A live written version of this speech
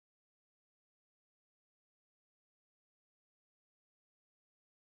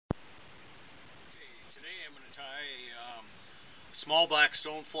small black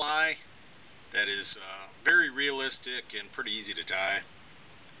stonefly that is very realistic and pretty easy to tie.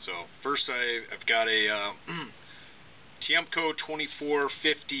 So first I've got a Tiemco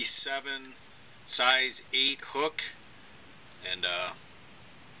 2457 size 8 hook, and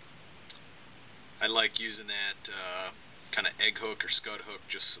I like using that kind of egg hook or scud hook.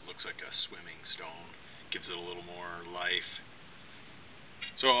 Just it looks like a swimming stone, gives it a little more life.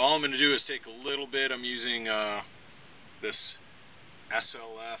 So all I'm going to do is take a little bit. I'm using this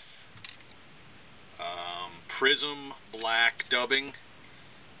SLF prism black dubbing.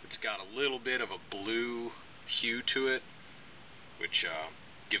 It's got a little bit of a blue hue to it, which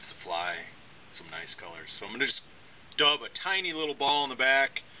gives the fly some nice colors. So I'm going to just dub a tiny little ball in the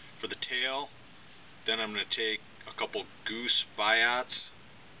back for the tail. Then I'm going to take a couple goose biots,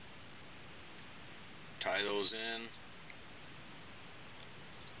 tie those in.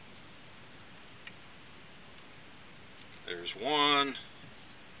 There's one.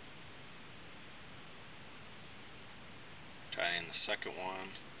 Tie in the second one.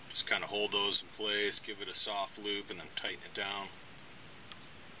 Just kind of hold those in place, give it a soft loop, and then tighten it down.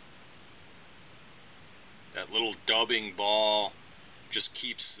 That little dubbing ball just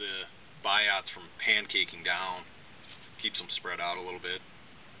keeps the biots from pancaking down, keeps them spread out a little bit.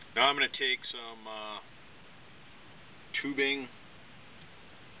 Now I'm going to take some tubing,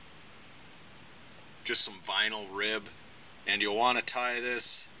 just some vinyl rib, and you'll want to tie this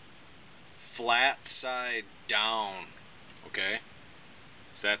flat side down, okay?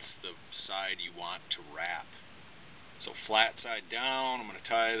 That's the side you want to wrap. So flat side down, I'm going to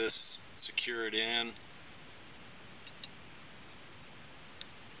tie this, secure it in.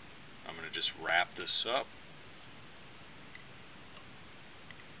 I'm going to just wrap this up.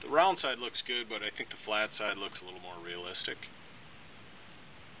 The round side looks good, but I think the flat side looks a little more realistic.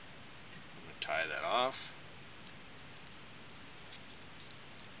 I'm going to tie that off.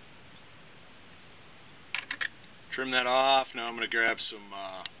 Trim that off. Now I'm going to grab some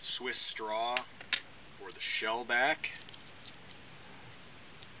Swiss straw for the shell back.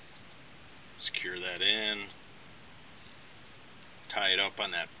 Secure that in. Tie it up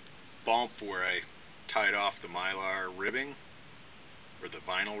on that bump where I tied off the mylar ribbing, or the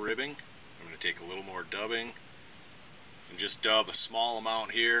vinyl ribbing. I'm going to take a little more dubbing and just dub a small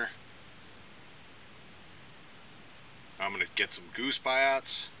amount here. I'm going to get some goose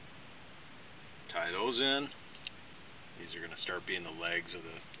biots, tie those in. These are going to start being the legs of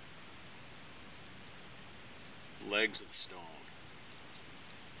the stone.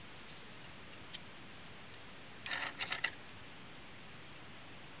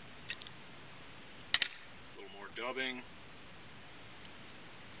 A little more dubbing.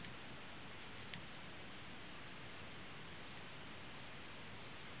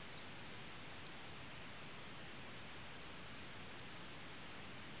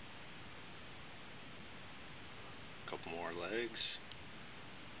 Couple more legs.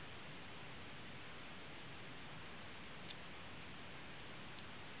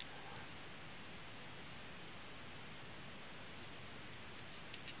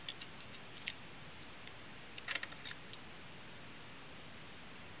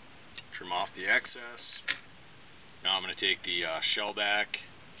 Trim off the excess. Now I'm going to take the shell back,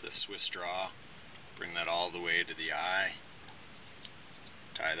 the Swiss straw, bring that all the way to the eye,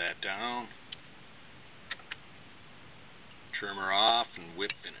 tie that down, trim her off, and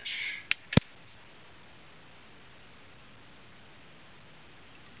whip finish.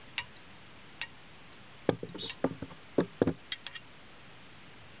 Oops.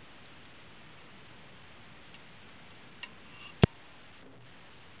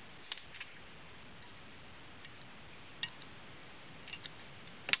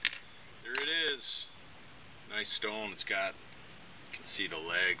 There it is. Nice stone. It's got, you can see the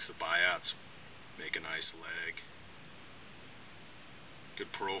legs, the biots make a nice leg.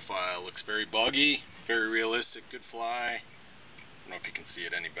 Good profile. Looks very buggy, very realistic, good fly. I don't know if you can see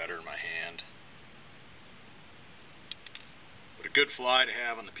it any better in my hand. But a good fly to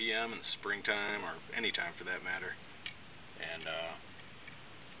have on the PM in the springtime, or any time for that matter. And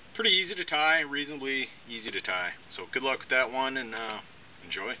pretty easy to tie, reasonably easy to tie. So good luck with that one, and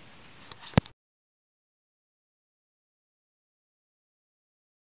enjoy.